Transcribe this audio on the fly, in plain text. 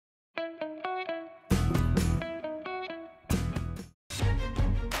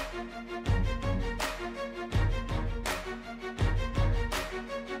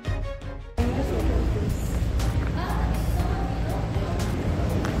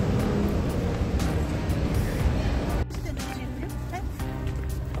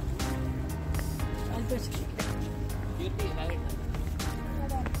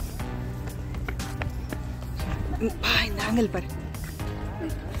angle par.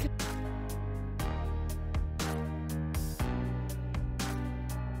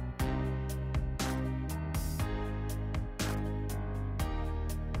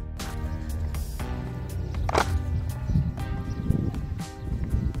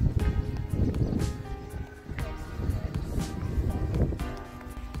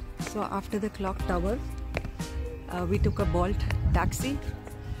 So after the clock tower, we took a Bolt taxi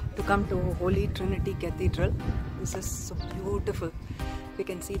to come to Holy Trinity Cathedral. This is so beautiful. You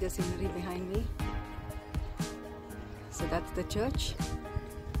can see the scenery behind me. So that's the church.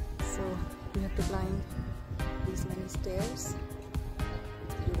 So we have to climb these many stairs.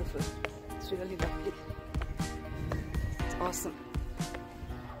 It's beautiful. It's really lovely. It's awesome.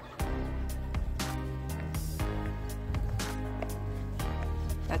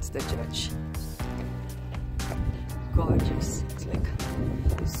 That's the church. Gorgeous. It's like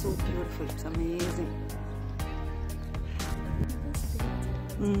so beautiful. It's amazing.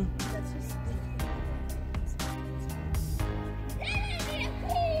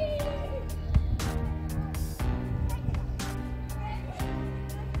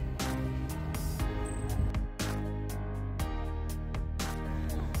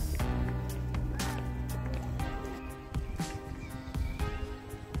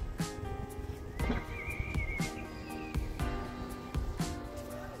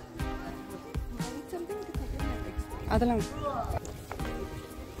 அதெல்லாம்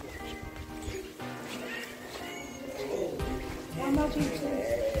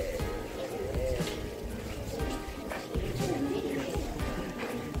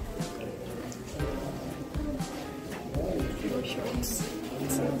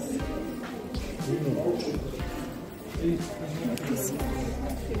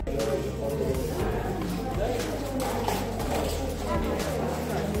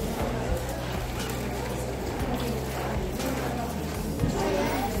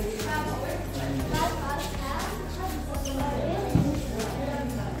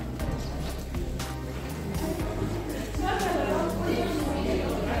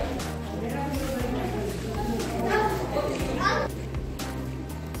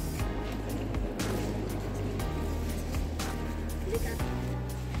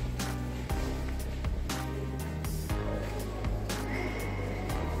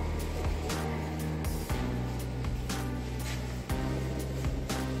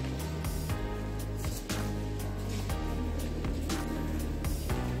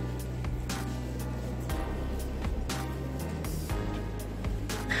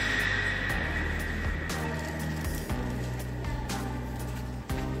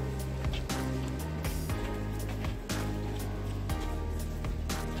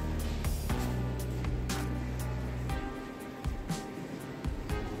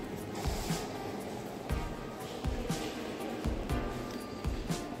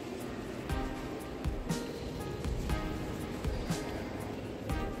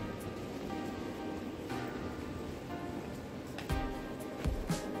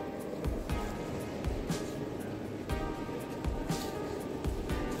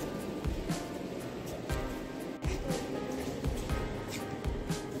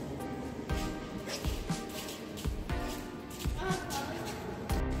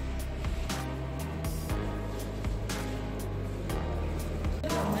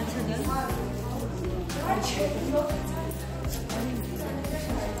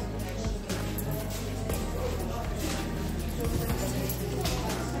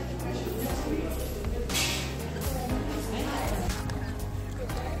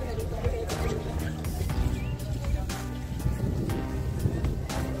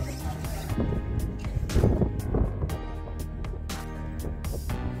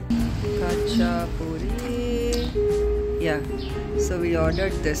Yeah, so we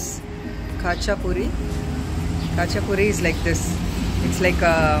ordered this 𝐾𝐂𝐷𝐵. 𝐾𝐂𝐷𝐵 is like this. It's like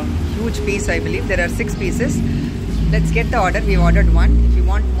a huge piece, I believe. There are 6 pieces. Let's get the order. We ordered 1. If you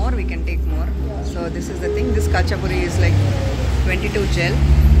want more, we can take more. So this is the thing. This 𝐾𝐂𝐷𝐵 is like 22 gel.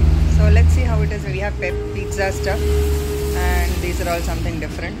 So let's see how it is. We have pizza stuff, and these are all something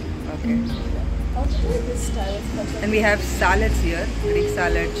different. Okay. And we have salads here. Greek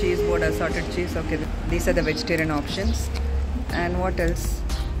salad, cheese board, assorted cheese. Okay, these are the vegetarian options. And what else?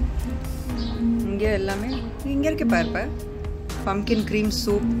 Pumpkin cream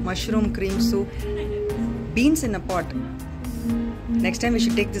soup, mushroom cream soup, beans in a pot. Next time we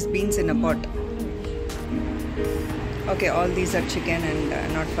should take this beans in a pot. Okay, all these are chicken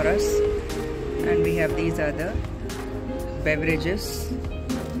and not for us. And we have these are the beverages.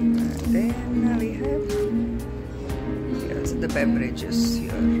 And then we have here's the beverages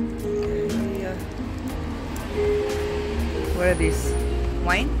here. Okay, yeah. What are these?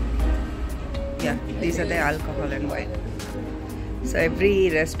 Wine? Yeah, these are the alcohol and wine. So every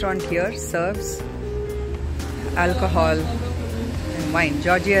restaurant here serves alcohol and wine.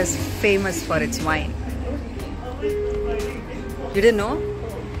 Georgia is famous for its wine. You didn't know?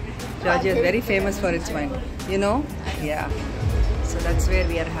 Georgia is very famous for its wine. You know? Yeah. So that's where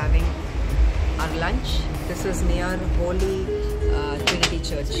we are having our lunch. This is near Holy Trinity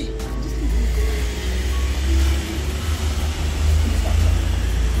Church.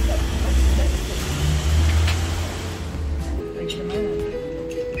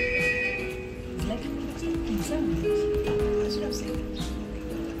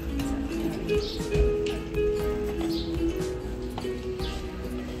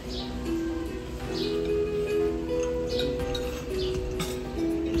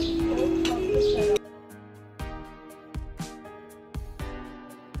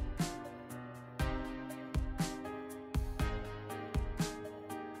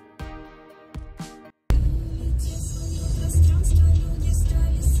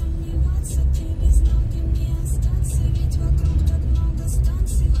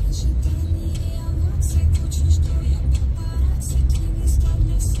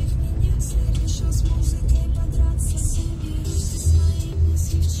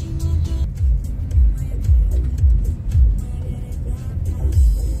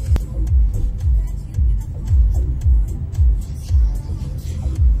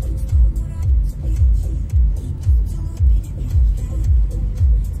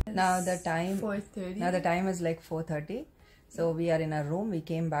 Now the time 4:30. Now the time is like 4:30. So we are in a room. We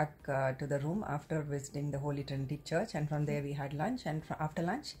came back to the room after visiting the Holy Trinity Church, and from there we had lunch. And after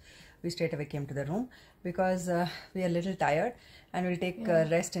lunch, we straight away came to the room because we are a little tired, and we'll take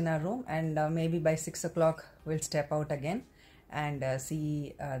rest in our room. And maybe by 6 o'clock we'll step out again and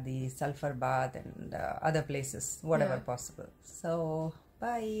see the sulfur bath and other places, whatever possible. So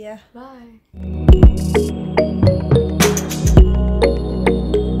bye. Bye.